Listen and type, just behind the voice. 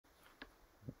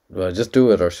Do I just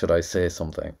do it or should I say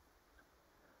something?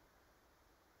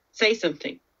 Say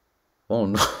something. Oh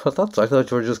no, I thought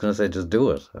you were just gonna say just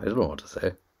do it. I don't know what to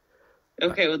say. I,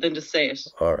 Okay, well then just say it.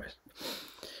 all right.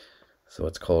 So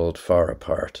it's called Far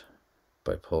Apart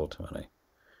by Paul Timoney.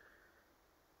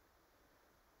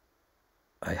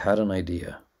 I had an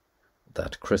idea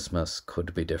that Christmas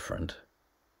could be different,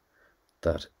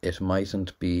 that it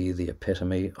mightn't be the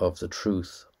epitome of the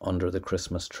truth under the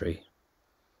Christmas tree,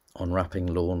 unwrapping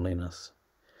loneliness,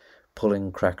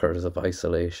 pulling crackers of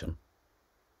isolation,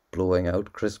 blowing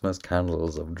out Christmas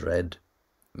candles of dread,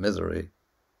 misery,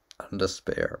 and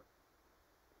despair.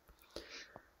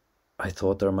 I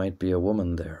thought there might be a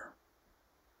woman there,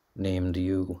 named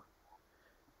you,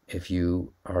 if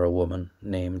you are a woman,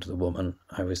 named the woman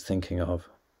I was thinking of.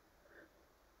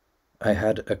 I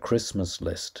had a Christmas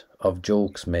list of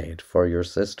jokes made for your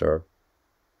sister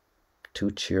to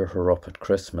cheer her up at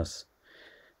Christmas,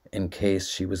 in case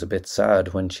she was a bit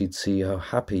sad when she'd see how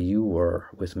happy you were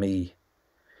with me.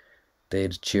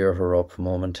 They'd cheer her up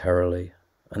momentarily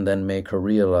and then make her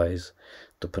realize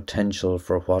the potential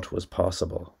for what was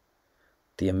possible,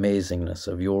 the amazingness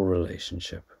of your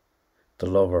relationship, the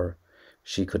lover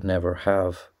she could never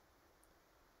have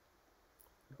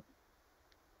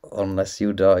unless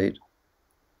you died.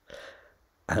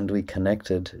 And we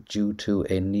connected due to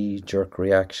a knee-jerk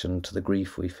reaction to the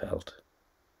grief we felt,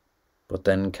 but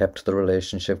then kept the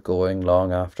relationship going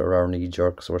long after our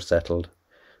knee-jerks were settled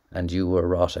and you were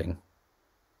rotting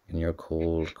in your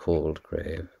cold, cold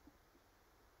grave.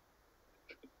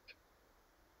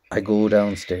 I go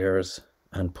downstairs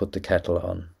and put the kettle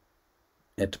on.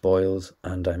 It boils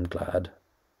and I'm glad.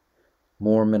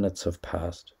 More minutes have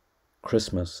passed.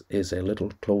 Christmas is a little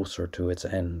closer to its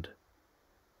end.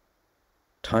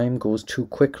 Time goes too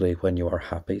quickly when you are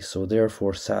happy, so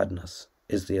therefore sadness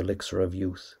is the elixir of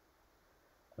youth.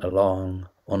 A long,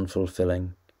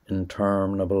 unfulfilling,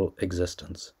 interminable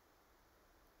existence.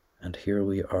 And here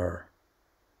we are,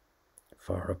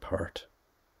 far apart.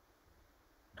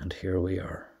 And here we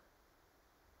are,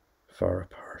 far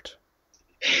apart.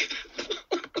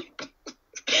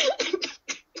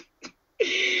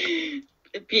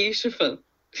 Beautiful.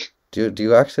 Do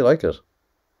you actually like it?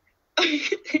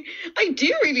 I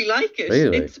do really like it.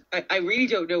 Really? I really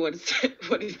don't know what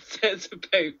it says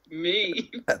about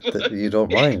me, but You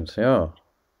don't mind, yeah.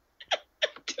 I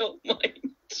don't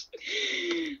mind.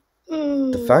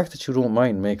 The Oh, fact that you don't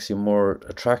mind makes you more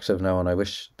attractive now, and I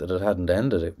wish that it hadn't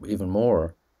ended it even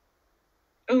more.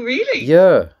 oh really?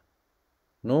 Yeah,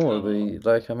 no, it'd Oh, be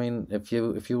like, I mean, if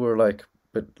you were like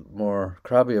a bit more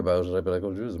crabby about it, I'd be like,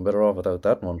 oh, geez, I'm better off without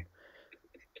that one.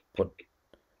 But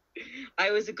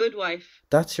I was a good wife.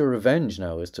 that's your revenge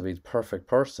now, is to be the perfect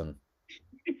person.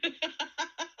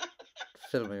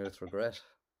 Fill me with regret.